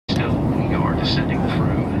descending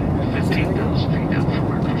through 15,000 feet now from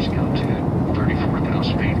our cruising altitude,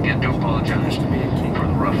 34,000 feet. Again, do apologize for the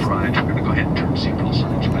rough ride. We're going to go ahead and turn seatbelt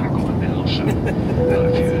signs back on now. So if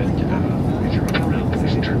you're up around,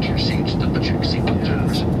 please turn to your seats, double check seatbelt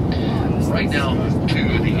signs. Right now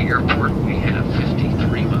to the airport, we have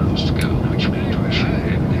 53 miles to go, which means we should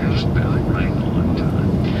have just about right on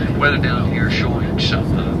time. Weather down here showing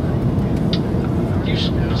some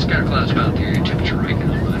scatter clouds about the area. Temperature right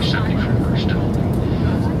now, 74 still.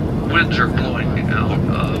 Winds are blowing out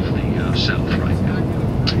of the south right now.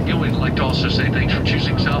 You know, we'd like to also say thanks for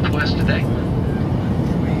choosing Southwest today.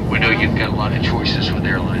 We know you've got a lot of choices with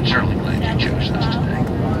airlines. Certainly glad you chose us today.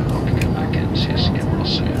 Hope you come back in and see us again real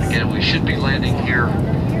soon. Again, we should be landing here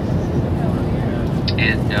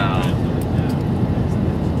in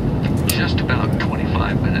just about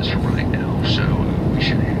 25 minutes from right now. So we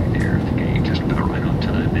should be there at the gate just about right on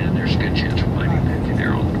time. And there's a good chance we might be back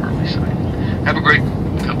there on the early side. Have a great,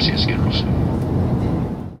 come see us again real soon.